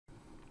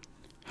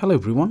Hello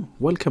everyone,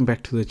 welcome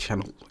back to the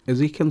channel. As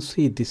you can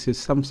see, this is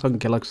Samsung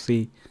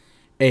Galaxy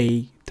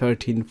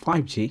A13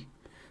 5G.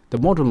 The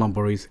model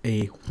number is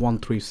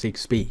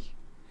A136B.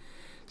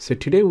 So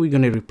today we're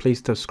going to replace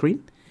the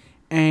screen,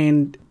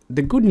 and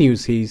the good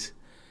news is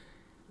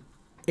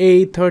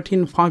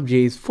A13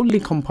 5G is fully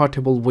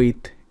compatible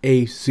with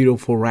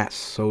A04s.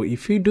 So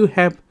if you do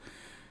have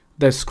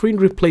the screen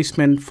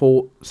replacement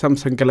for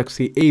Samsung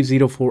Galaxy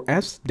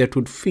A04s, that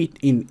would fit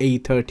in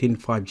A13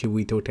 5G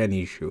without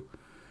any issue.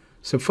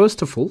 So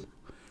first of all,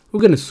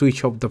 we're going to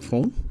switch off the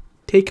phone,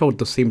 take out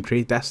the SIM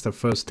tray, that's the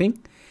first thing.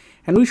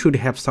 And we should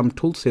have some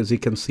tools, as you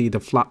can see,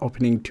 the flat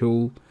opening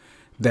tool,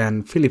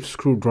 then Phillips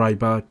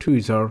screwdriver,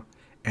 tweezer,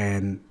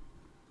 and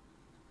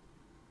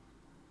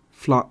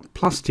flat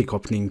plastic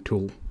opening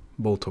tool,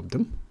 both of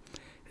them.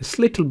 It's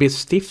a little bit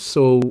stiff,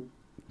 so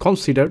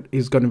consider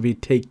it's going to be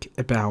take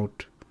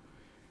about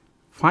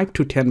 5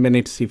 to 10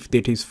 minutes if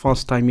that is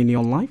first time in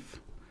your life.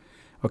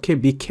 Okay,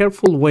 be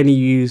careful when you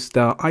use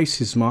the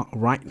iSysma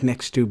right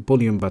next to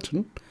volume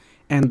button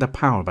and the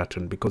power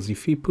button, because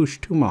if you push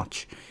too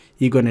much,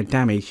 you're going to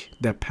damage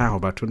the power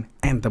button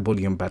and the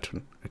volume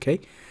button. Okay,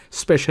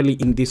 especially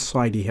in this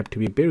side, you have to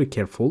be very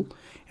careful,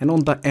 and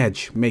on the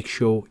edge, make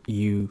sure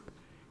you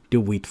do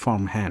with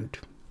firm hand.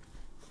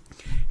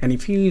 And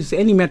if you use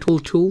any metal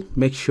tool,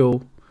 make sure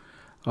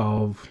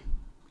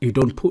you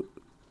don't put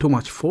too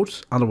much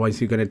force, otherwise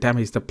you're going to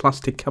damage the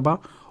plastic cover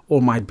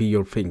or might be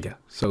your finger,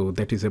 so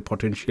that is a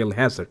potential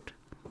hazard.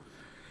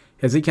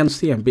 As you can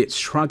see, I'm a bit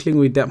struggling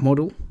with that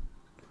model.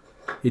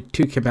 It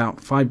took about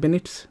 5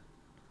 minutes.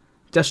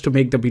 Just to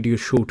make the video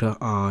shorter,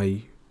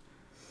 I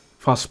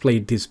first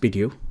played this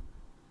video,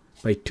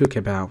 but it took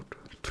about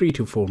 3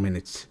 to 4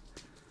 minutes.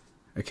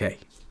 Okay,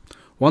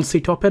 once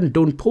it opened,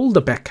 don't pull the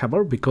back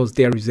cover because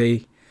there is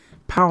a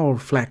power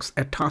flex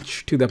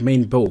attached to the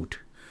main board.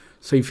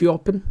 So if you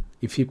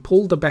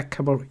pull the back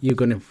cover, you're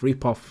going to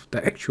rip off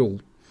the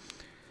actual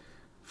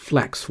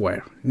flex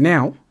wire.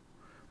 Now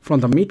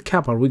from the mid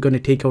cover, we're going to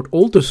take out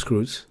all the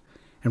screws,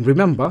 and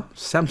remember,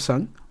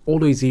 Samsung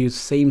always use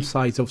same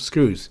size of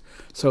screws,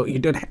 so you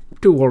don't have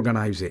to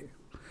organize it.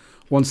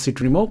 Once it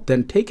removed,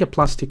 then take a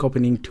plastic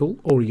opening tool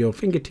or your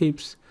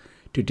fingertips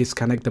to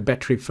disconnect the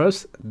battery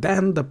first,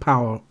 then the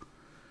power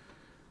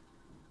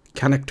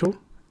connector,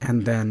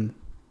 and then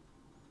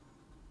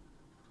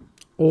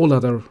all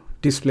other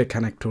display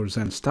connectors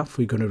and stuff.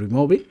 We're going to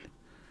remove it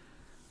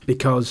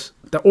because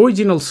the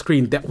original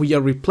screen that we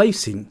are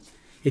replacing,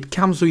 it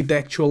comes with the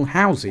actual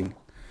housing.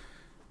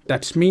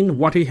 That means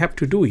what we have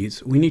to do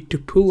is we need to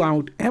pull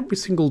out every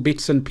single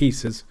bits and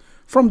pieces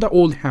from the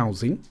old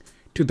housing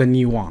to the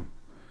new one.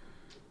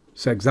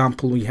 So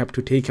example, we have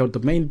to take out the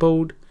main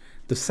board,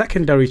 the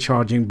secondary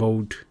charging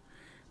board,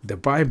 the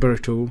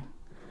vibrator,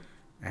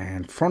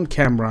 and front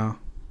camera,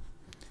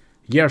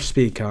 ear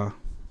speaker,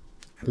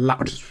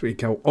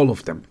 loudspeaker, all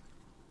of them.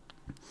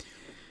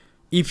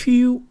 If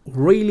you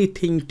really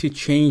think to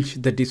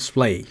change the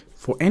display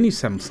for any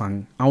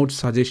Samsung, I would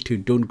suggest you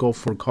don't go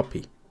for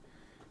copy.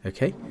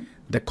 Okay,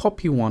 the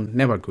copy one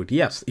never good.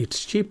 Yes,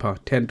 it's cheaper,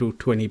 10 to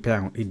 20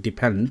 pounds, it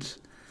depends,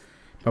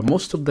 but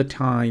most of the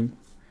time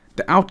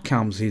the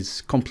outcomes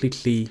is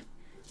completely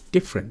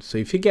different. So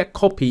if you get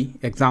copy,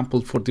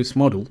 example for this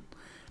model,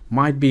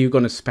 might be you're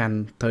going to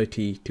spend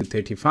 30 to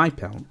 35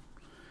 pounds,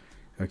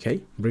 okay,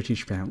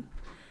 British pound.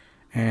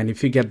 And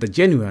if you get the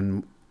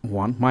genuine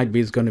one, might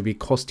be it's going to be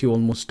cost you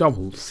almost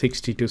double,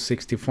 60 to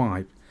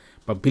 65.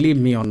 But believe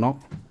me or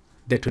not,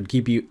 that would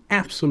give you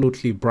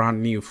absolutely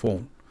brand new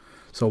phone.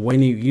 So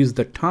when you use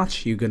the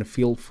touch, you're going to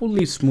feel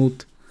fully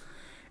smooth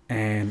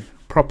and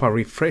proper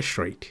refresh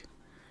rate.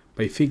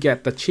 But if you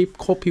get the cheap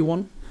copy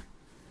one,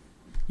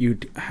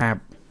 you'd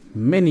have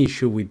many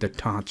issues with the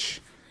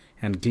touch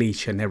and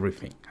glitch and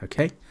everything.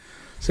 Okay,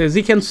 so as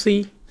you can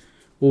see,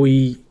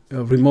 we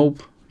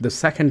remove the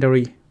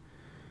secondary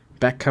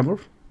back cover,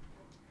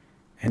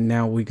 and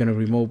now we're going to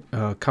remove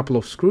a couple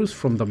of screws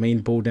from the main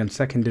board and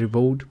secondary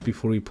board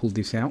before we pull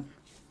this out.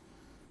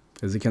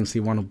 As you can see,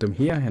 one of them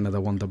here, another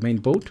one the main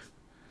board,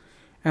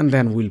 and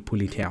then we'll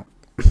pull it out.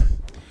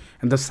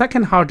 And the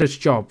second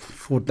hardest job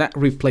for that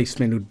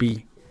replacement would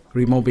be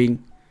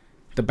removing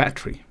the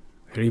battery.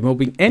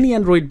 Removing any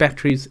Android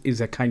batteries is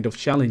a kind of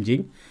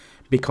challenging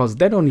because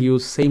they don't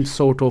use same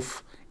sort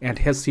of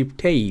adhesive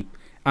tape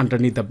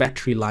underneath the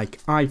battery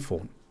like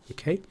iPhone.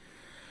 Okay,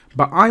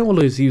 but I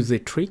always use a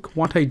trick.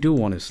 What I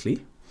do,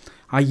 honestly,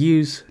 I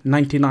use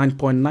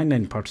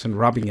 99.99%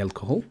 rubbing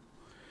alcohol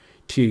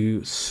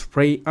to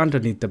spray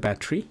underneath the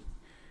battery,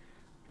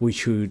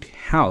 which would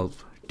help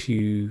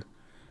to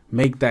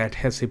make the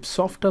adhesive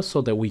softer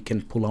so that we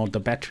can pull out the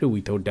battery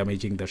without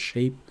damaging the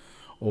shape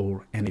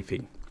or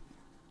anything.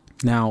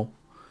 Now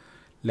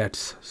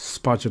let's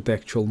spudge the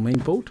actual main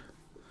board.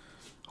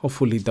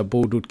 Hopefully the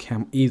board would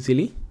come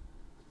easily.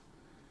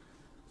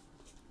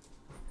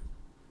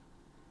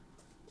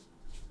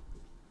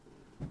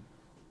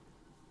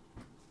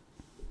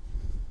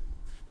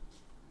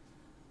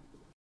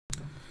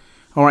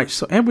 Alright,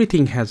 so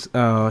everything has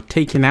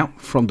taken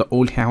out from the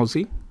old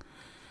housing,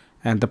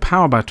 and the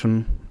power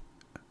button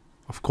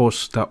of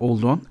course the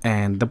old one,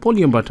 and the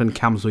volume button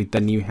comes with the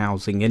new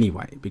housing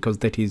anyway, because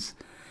that is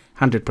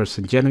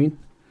 100% genuine.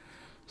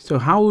 So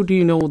how do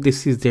you know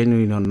this is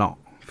genuine or not?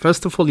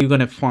 First of all, you're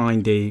going to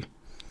find a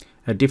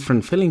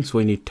different feelings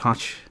when you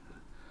touch.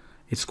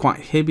 It's quite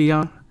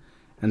heavier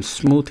and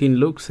smooth in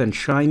looks and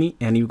shiny,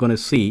 and you're going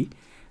to see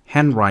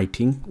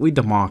handwriting with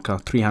the marker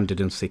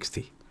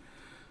 360.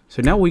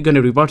 So now we're going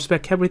to reverse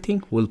back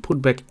everything. We'll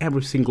put back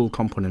every single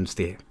components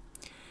there,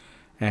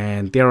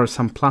 and there are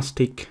some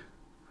plastic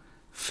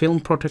film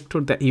protector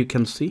that you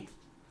can see.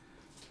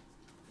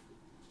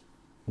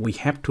 We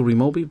have to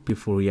remove it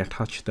before we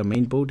attach the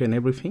main board and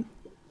everything.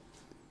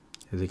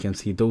 As you can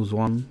see, those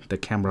one, the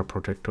camera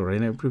protector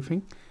and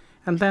everything,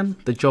 and then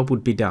the job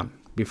would be done.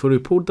 Before we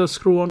put the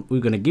screw on,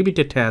 we're going to give it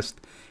a test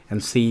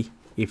and see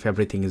if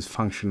everything is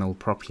functional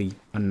properly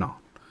or not.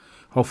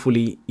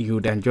 Hopefully you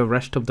would enjoy the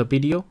rest of the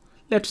video.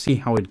 Let's see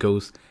how it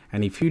goes,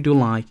 and if you do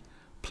like,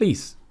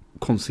 please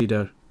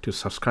consider to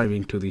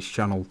subscribing to this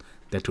channel.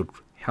 That would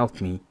help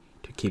me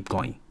to keep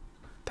going.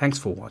 Thanks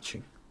for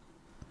watching.